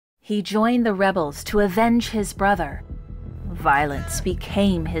he joined the rebels to avenge his brother. Violence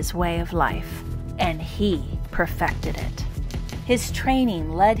became his way of life, and he perfected it. His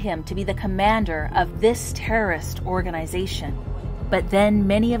training led him to be the commander of this terrorist organization. But then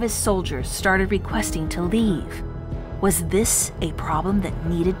many of his soldiers started requesting to leave. Was this a problem that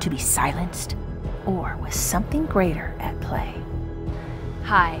needed to be silenced? Or was something greater at play?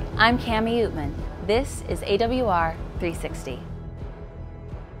 Hi, I'm Cami Utman. This is AWR 360.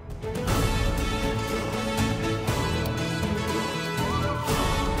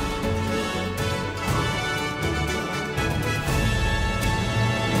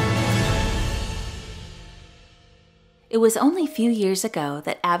 It was only a few years ago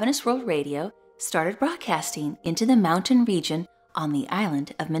that Adventist World Radio started broadcasting into the mountain region on the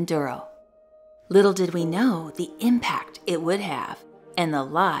island of Mindoro. Little did we know the impact it would have and the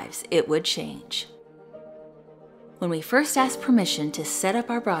lives it would change. When we first asked permission to set up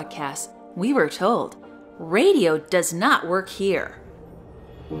our broadcast, we were told, radio does not work here.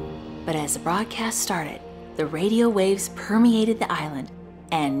 But as the broadcast started, the radio waves permeated the island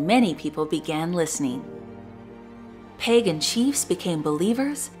and many people began listening. Pagan chiefs became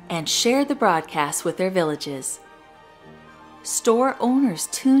believers and shared the broadcast with their villages. Store owners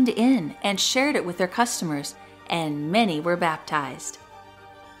tuned in and shared it with their customers, and many were baptized.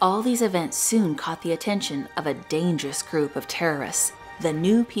 All these events soon caught the attention of a dangerous group of terrorists, the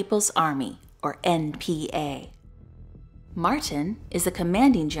New People's Army, or NPA. Martin is the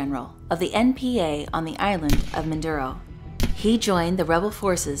commanding general of the NPA on the island of Mindoro. He joined the rebel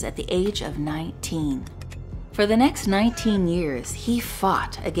forces at the age of 19. For the next 19 years, he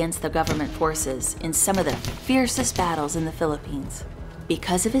fought against the government forces in some of the fiercest battles in the Philippines.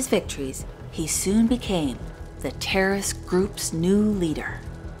 Because of his victories, he soon became the terrorist group's new leader.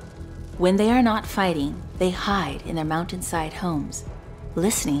 When they are not fighting, they hide in their mountainside homes.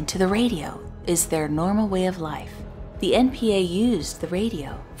 Listening to the radio is their normal way of life. The NPA used the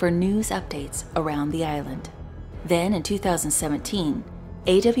radio for news updates around the island. Then in 2017,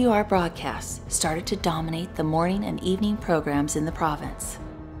 AWR broadcasts started to dominate the morning and evening programs in the province.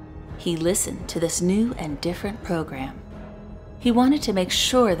 He listened to this new and different program. He wanted to make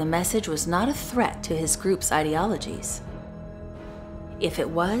sure the message was not a threat to his group's ideologies. If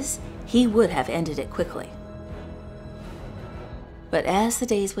it was, he would have ended it quickly. But as the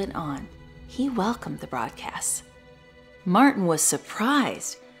days went on, he welcomed the broadcasts. Martin was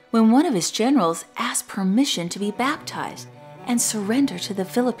surprised when one of his generals asked permission to be baptized and surrender to the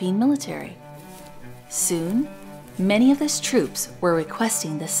Philippine military. Soon, many of his troops were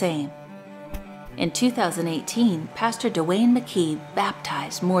requesting the same. In 2018, Pastor Dwayne McKee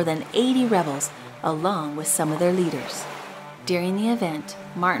baptized more than 80 rebels along with some of their leaders. During the event,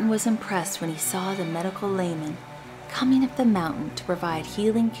 Martin was impressed when he saw the medical laymen coming up the mountain to provide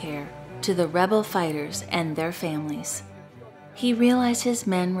healing care to the rebel fighters and their families. He realized his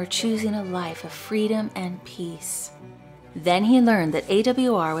men were choosing a life of freedom and peace. Then he learned that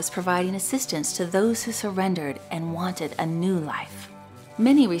AWR was providing assistance to those who surrendered and wanted a new life.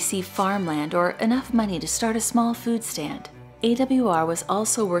 Many received farmland or enough money to start a small food stand. AWR was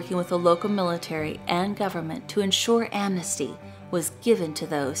also working with the local military and government to ensure amnesty was given to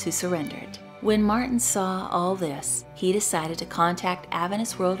those who surrendered. When Martin saw all this, he decided to contact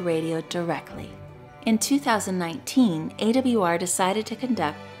Adventist World Radio directly. In 2019, AWR decided to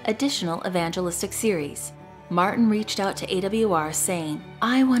conduct additional evangelistic series. Martin reached out to AWR saying,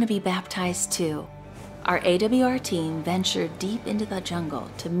 "I want to be baptized too." Our AWR team ventured deep into the jungle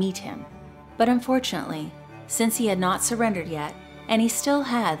to meet him. But unfortunately, since he had not surrendered yet, and he still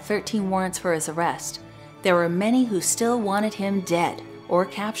had 13 warrants for his arrest, there were many who still wanted him dead or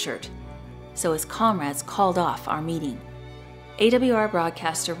captured. So his comrades called off our meeting. AWR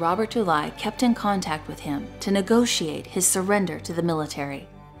broadcaster Robert Tulai kept in contact with him to negotiate his surrender to the military.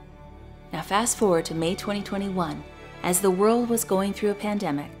 Now fast forward to May 2021, as the world was going through a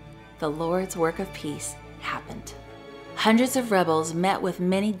pandemic, the Lord's work of peace happened. Hundreds of rebels met with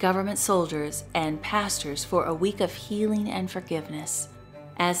many government soldiers and pastors for a week of healing and forgiveness.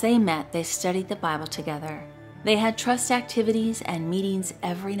 As they met, they studied the Bible together. They had trust activities and meetings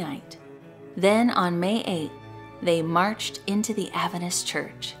every night. Then on May 8th, they marched into the Adventist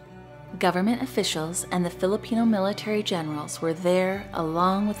Church. Government officials and the Filipino military generals were there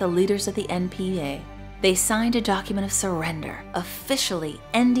along with the leaders of the NPA. They signed a document of surrender, officially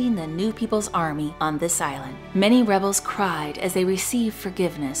ending the New People's Army on this island. Many rebels cried as they received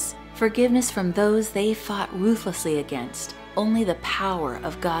forgiveness from those they fought ruthlessly against. Only the power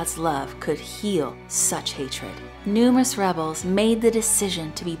of God's love could heal such hatred. Numerous rebels made the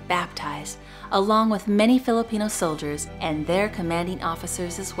decision to be baptized along with many Filipino soldiers and their commanding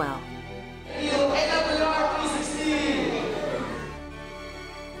officers as well.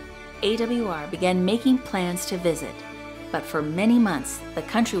 AWR began making plans to visit, but for many months the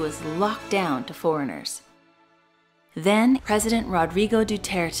country was locked down to foreigners. Then President Rodrigo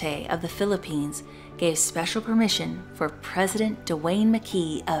Duterte of the Philippines gave special permission for President Dwayne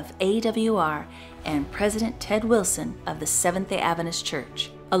McKee of AWR and President Ted Wilson of the Seventh-day Adventist Church,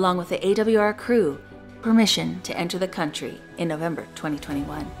 along with the AWR crew, permission to enter the country in November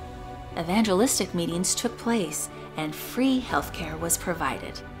 2021. Evangelistic meetings took place and free health care was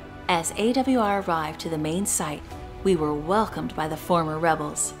provided. As AWR arrived to the main site, we were welcomed by the former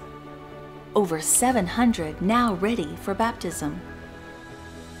rebels. Over 700 now ready for baptism.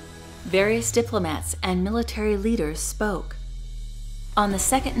 Various diplomats and military leaders spoke. On the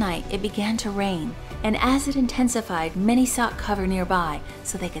second night, it began to rain, and as it intensified, many sought cover nearby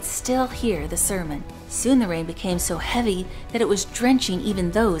so they could still hear the sermon. Soon the rain became so heavy that it was drenching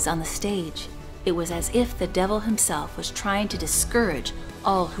even those on the stage. It was as if the devil himself was trying to discourage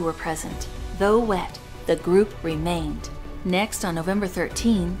all who were present. Though wet, the group remained. Next, on November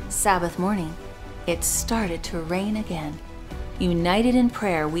 13, Sabbath morning, it started to rain again. United in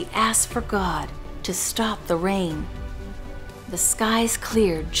prayer, we asked for God to stop the rain. The skies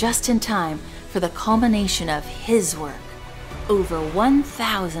cleared just in time for the culmination of His work. Over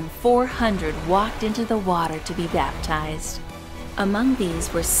 1,400 walked into the water to be baptized. Among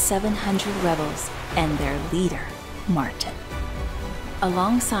these were 700 rebels and their leader, Martin.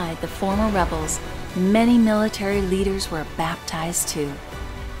 Alongside the former rebels, many military leaders were baptized too,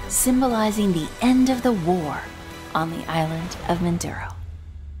 symbolizing the end of the war on the island of Mindoro.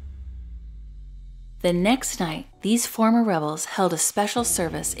 The next night, these former rebels held a special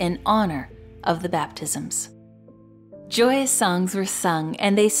service in honor of the baptisms. Joyous songs were sung,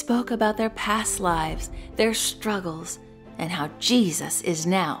 and they spoke about their past lives, their struggles, and how Jesus is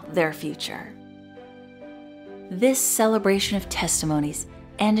now their future. This celebration of testimonies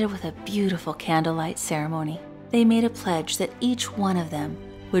ended with a beautiful candlelight ceremony. They made a pledge that each one of them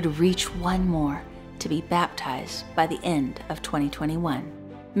would reach one more to be baptized by the end of 2021.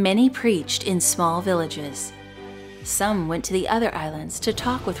 Many preached in small villages. Some went to the other islands to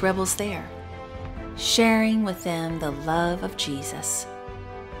talk with rebels there, sharing with them the love of Jesus.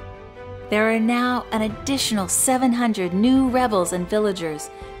 There are now an additional 700 new rebels and villagers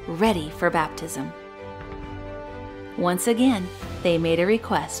ready for baptism. Once again, they made a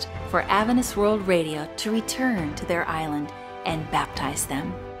request for Adventist World Radio to return to their island and baptize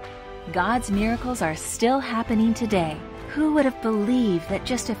them. God's miracles are still happening today. Who would have believed that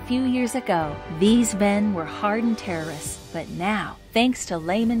just a few years ago, these men were hardened terrorists, but now, thanks to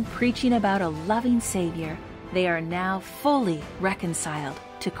laymen preaching about a loving Savior, they are now fully reconciled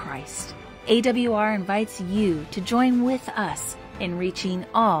to Christ. AWR invites you to join with us in reaching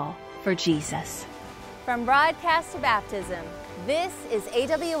all for Jesus. From broadcast to baptism, this is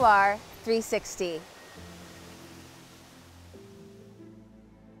AWR 360.